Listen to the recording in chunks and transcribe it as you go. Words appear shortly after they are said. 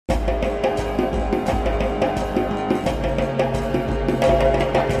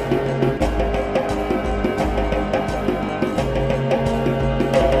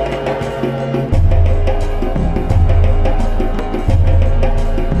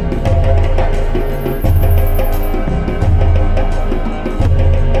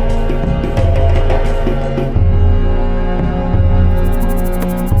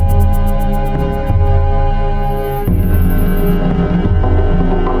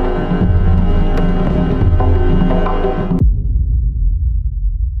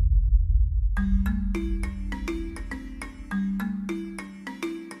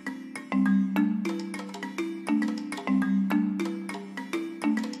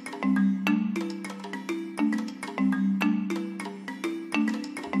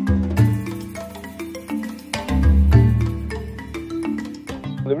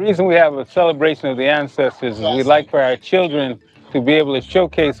reason we have a celebration of the ancestors is we like for our children to be able to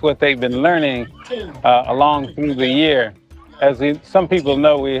showcase what they've been learning along through the year. As some people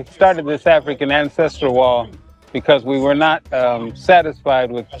know, we started this African Ancestral Wall because we were not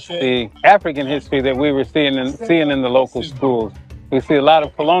satisfied with the African history that we were seeing in the local schools. We see a lot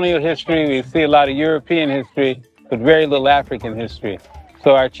of colonial history, we see a lot of European history, but very little African history.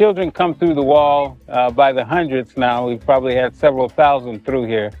 So our children come through the wall by the hundreds now. We've probably had several thousand through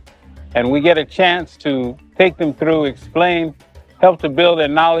here. And we get a chance to take them through, explain, help to build their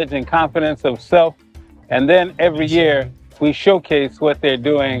knowledge and confidence of self. And then every year, we showcase what they're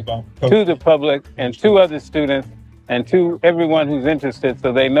doing to the public and to other students and to everyone who's interested,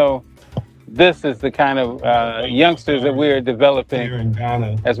 so they know this is the kind of youngsters that we are developing.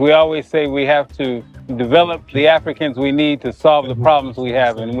 As we always say, we have to develop the Africans we need to solve the problems we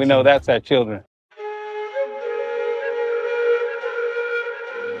have, and we know that's our children.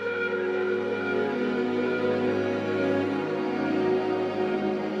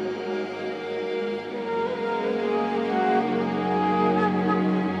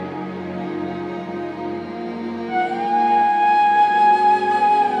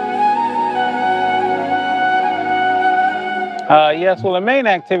 Yes, well, the main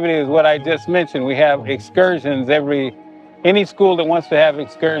activity is what I just mentioned. We have excursions any school that wants to have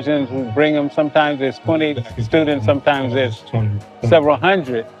excursions, we bring them. Sometimes there's 20 students, sometimes there's several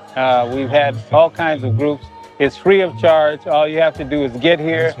hundred. We've had all kinds of groups. It's free of charge. All you have to do is get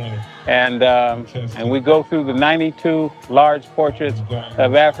here, and we go through the 92 large portraits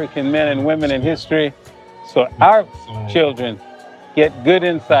of African men and women in history. So our children get good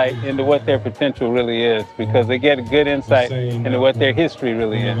insight into what their potential really is, because they get a good insight into what their history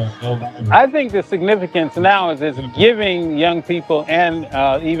really is. I think the significance now is giving young people and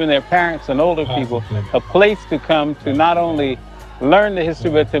even their parents and older people a place to come to not only learn the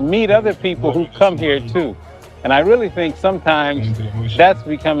history, but to meet other people who come here too. And I really think sometimes that's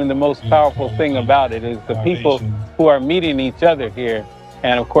becoming the most powerful thing about it, is the people who are meeting each other here.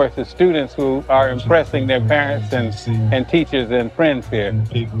 And of course, the students who are impressing their parents and teachers and friends here.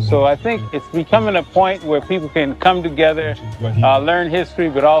 So I think it's becoming a point where people can come together, learn history,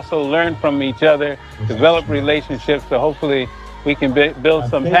 but also learn from each other, develop relationships. So hopefully we can build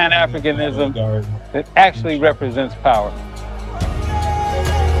some Pan-Africanism that actually represents power.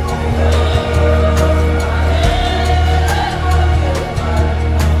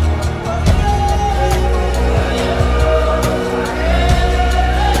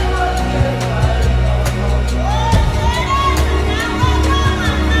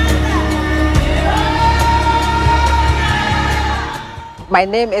 My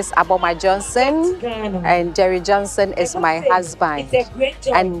name is Aboma Johnson, and Jerry Johnson is my husband.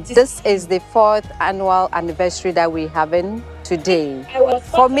 And this is the 4th annual anniversary that we're having today.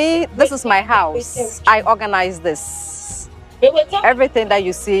 For me, this is my house. I organize this. Everything that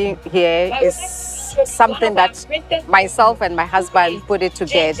you see here is something that myself and my husband put it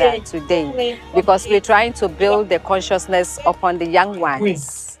together today, because we're trying to build the consciousness upon the young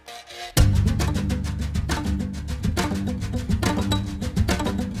ones.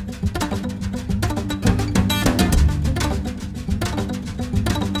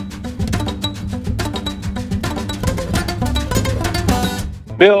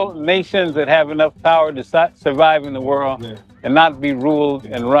 Build nations that have enough power to survive in the world and not be ruled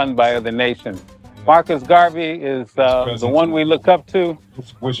and run by other nations. Marcus Garvey is the one we look up to.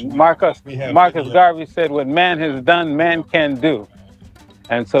 Marcus Garvey said, what man has done, man can do.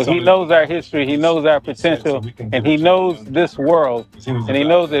 And so he knows our history, he knows our potential, and he knows this world. And he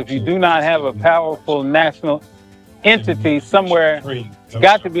knows that if you do not have a powerful national entity somewhere, it's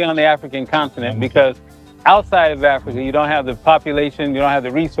got to be on the African continent, because outside of Africa, you don't have the population, you don't have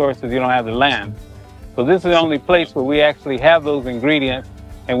the resources, you don't have the land. So this is the only place where we actually have those ingredients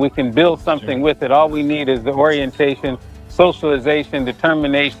and we can build something with it. All we need is the orientation, socialization,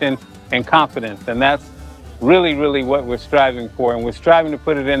 determination, and confidence. And that's really, really what we're striving for. And we're striving to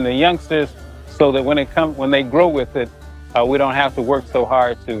put it in the youngsters so that when they grow with it, we don't have to work so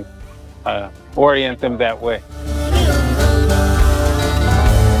hard to orient them that way.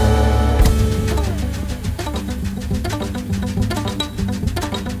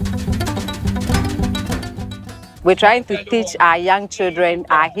 We're trying to teach our young children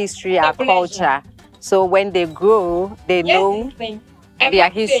our history, our culture. So when they grow, they know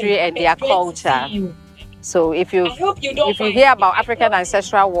their history and their culture. So if you hear about African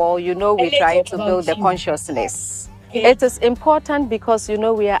Ancestral Wall, you know we're trying to build the consciousness It is important because, you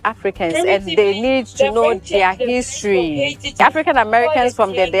know, we are Africans and they need to know their history. African Americans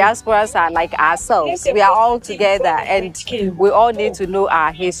from the diasporas are like ourselves. We are all together and we all need to know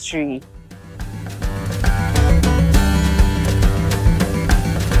our history.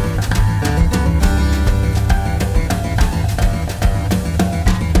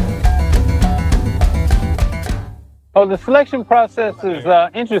 Oh, the selection process is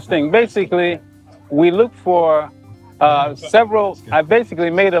interesting. Basically, we look for I basically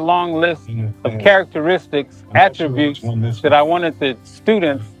made a long list of characteristics, attributes that I wanted the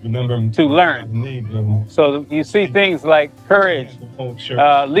students to learn. So you see things like courage,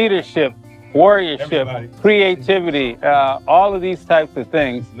 leadership, warriorship, creativity, all of these types of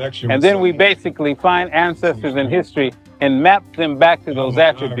things. And then we basically find ancestors in history and map them back to those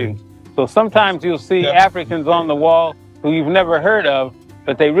attributes. So sometimes you'll see Africans on the wall who you've never heard of,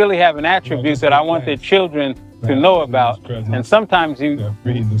 but they really have an attribute that I want their children to know about. And sometimes you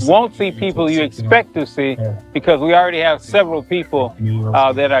won't see people you expect to see because we already have several people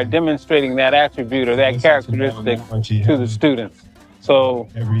that are demonstrating that attribute or that characteristic to the students. So,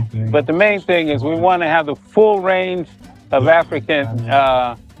 but the main thing is we want to have the full range of African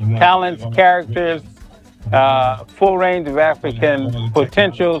talents, characters, full range of African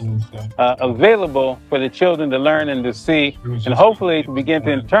potentials available for the children to learn and to see, and hopefully to begin to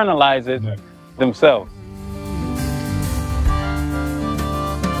internalize it themselves.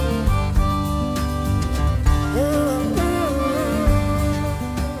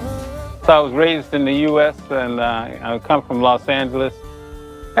 So I was raised in the U.S. and I come from Los Angeles.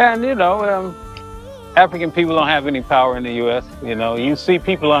 And, you know, African people don't have any power in the U.S. You know, you see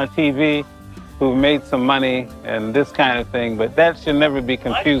people on TV who've made some money and this kind of thing, but that should never be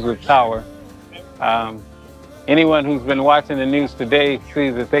confused with power. Anyone who's been watching the news today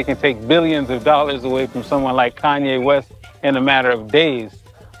sees that they can take billions of dollars away from someone like Kanye West in a matter of days.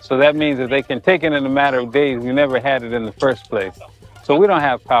 So that means that they can take it in a matter of days. You never had it in the first place. So we don't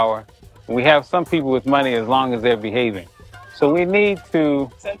have power. We have some people with money as long as they're behaving. So we need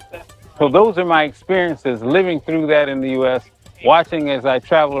to, so those are my experiences living through that in the U.S., watching as I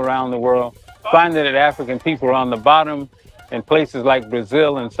travel around the world, finding that African people are on the bottom in places like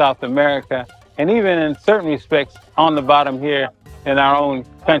Brazil and South America, and even in certain respects on the bottom here in our own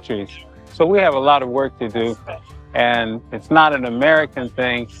countries. So we have a lot of work to do, and it's not an American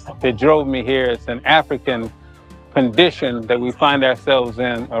thing that drove me here. It's an African condition that we find ourselves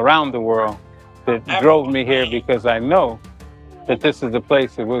in around the world that drove me here, because I know that this is the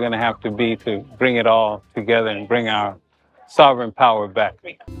place that we're going to have to be to bring it all together and bring our sovereign power back.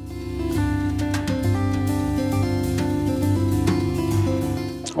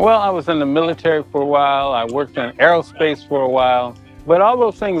 Well, I was in the military for a while. I worked in aerospace for a while. But all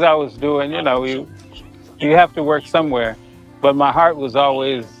those things I was doing, you know, you have to work somewhere. But my heart was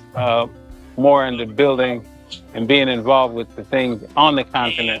always more into building and being involved with the things on the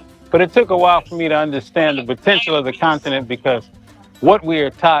continent. But it took a while for me to understand the potential of the continent, because what we are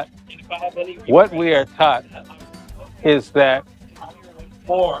taught is that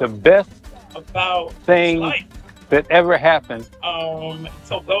the best thing that ever happened,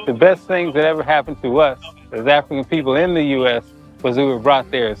 the best things that ever happened to us as African people in the U.S. was we were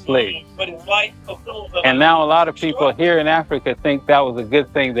brought there as slaves. And now a lot of people here in Africa think that was a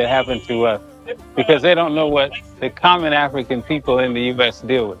good thing that happened to us, because they don't know what the common African people in the U.S.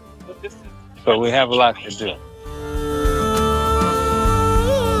 deal with. So we have a lot to do.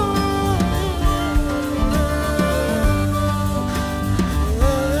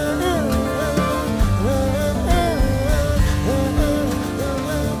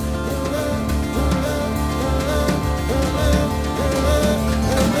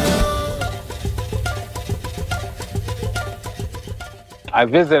 I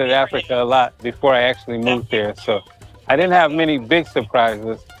visited Africa a lot before I actually moved here, so I didn't have many big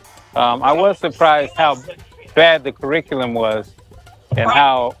surprises. I was surprised how bad the curriculum was and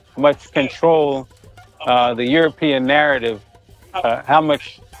how much control the European narrative, how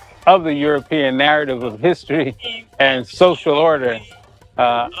much of the European narrative of history and social order,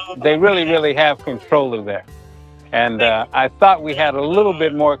 they really have control of that. And I thought we had a little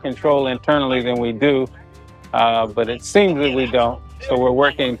bit more control internally than we do, but it seems that we don't. So we're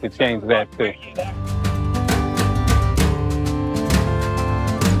working to change that too.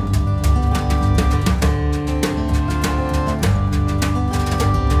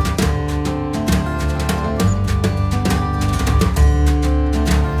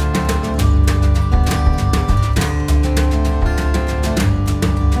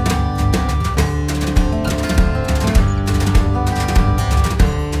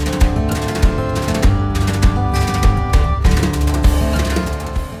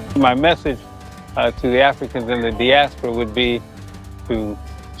 my message to the Africans in the diaspora would be to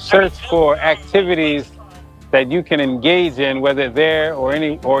search for activities that you can engage in, whether there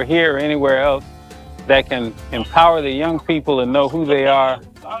or here or anywhere else, that can empower the young people to know who they are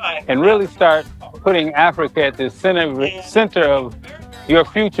and really start putting Africa at the center of your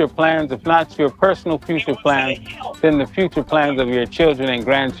future plans, if not your personal future plans, then the future plans of your children and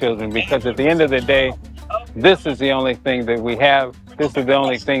grandchildren. Because at the end of the day, this is the only thing that we have. This is the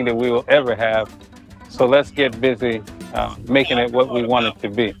only thing that we will ever have. So let's get busy making it what we want it to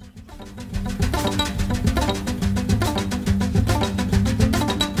be.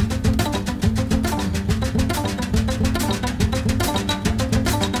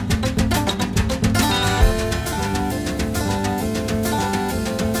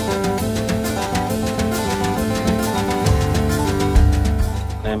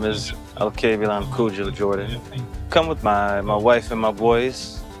 My name is Alkevilan Kujil Jordan. Come with my wife and my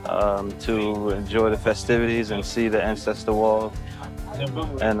boys to enjoy the festivities and see the Ancestral Wall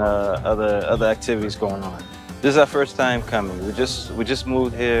and other activities going on. This is our first time coming. We just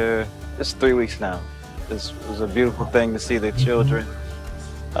moved here just 3 weeks now. This was a beautiful thing to see the children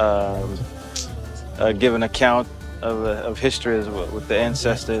give an account of history with the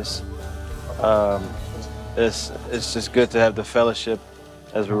ancestors. It's just good to have the fellowship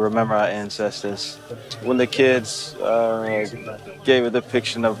as we remember our ancestors. When the kids gave a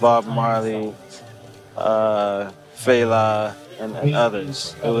depiction of Bob Marley, Fela, and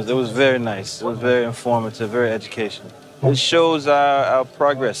others, it was very nice. It was very informative, very educational. It shows our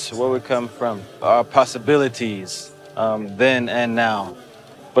progress, where we come from, our possibilities then and now.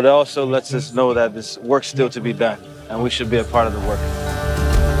 But it also lets us know that this work's still to be done, and we should be a part of the work.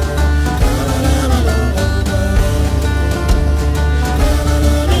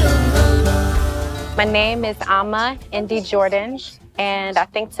 My name is Ama Indy Jordan, and I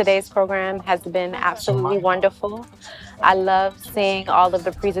think today's program has been absolutely wonderful. I love seeing all of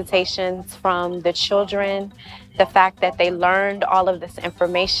the presentations from the children. The fact that they learned all of this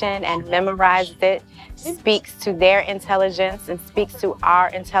information and memorized it speaks to their intelligence and speaks to our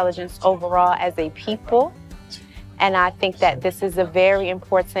intelligence overall as a people. And I think that this is a very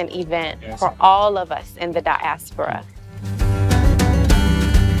important event for all of us in the diaspora.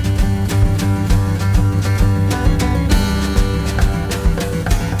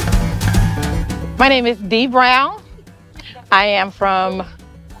 My name is Dee Brown. I am from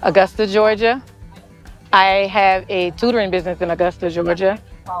Augusta, Georgia. I have a tutoring business in Augusta, Georgia,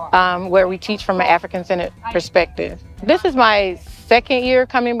 where we teach from an African-centered perspective. This is my second year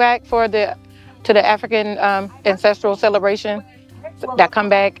coming back to the African Ancestral Celebration. That come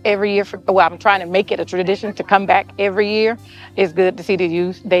back every year. Well, I'm trying to make it a tradition to come back every year. It's good to see the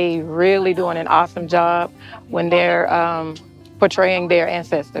youth. They really doing an awesome job when they're portraying their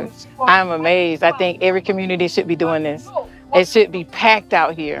ancestors. I'm amazed. I think every community should be doing this. It should be packed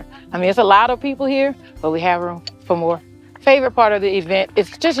out here. I mean, it's a lot of people here, but we have room for more. Favorite part of the event is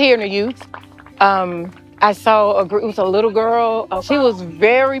just hearing the youth. I saw a group, it was a little girl. She was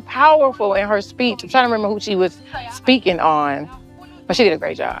very powerful in her speech. I'm trying to remember who she was speaking on, but she did a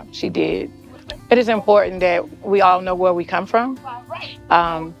great job. She did. It is important that we all know where we come from.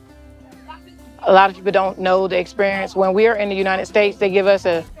 A lot of people don't know the experience. When we're in the United States, they give us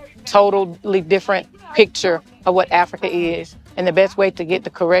a totally different picture of what Africa is. And the best way to get the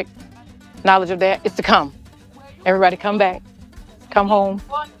correct knowledge of that is to come. Everybody come back, come home,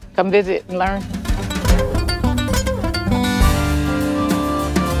 come visit and learn.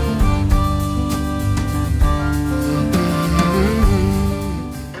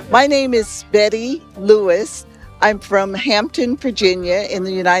 My name is Betty Lewis. I'm from Hampton, Virginia, in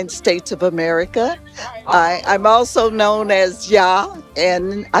the United States of America. I'm also known as Ya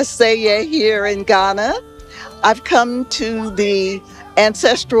and Aseye here in Ghana. I've come to the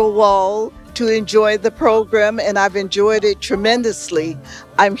Ancestral Wall to enjoy the program, and I've enjoyed it tremendously.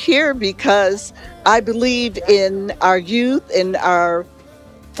 I'm here because I believe in our youth and our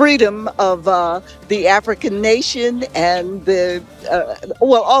freedom of the African nation and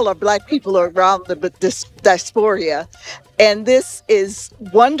all our Black people are around the diaspora. And this is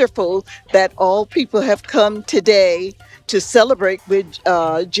wonderful that all people have come today to celebrate with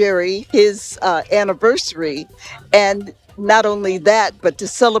Jerry his anniversary. And not only that, but to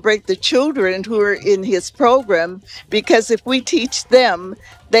celebrate the children who are in his program, because if we teach them,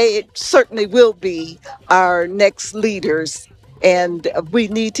 they certainly will be our next leaders. And we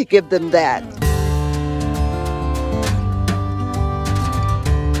need to give them that.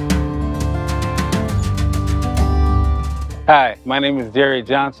 Hi, my name is Jerry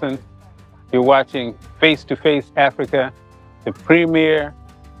Johnson. You're watching Face2Face Africa, the premier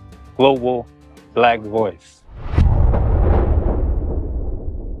global Black voice.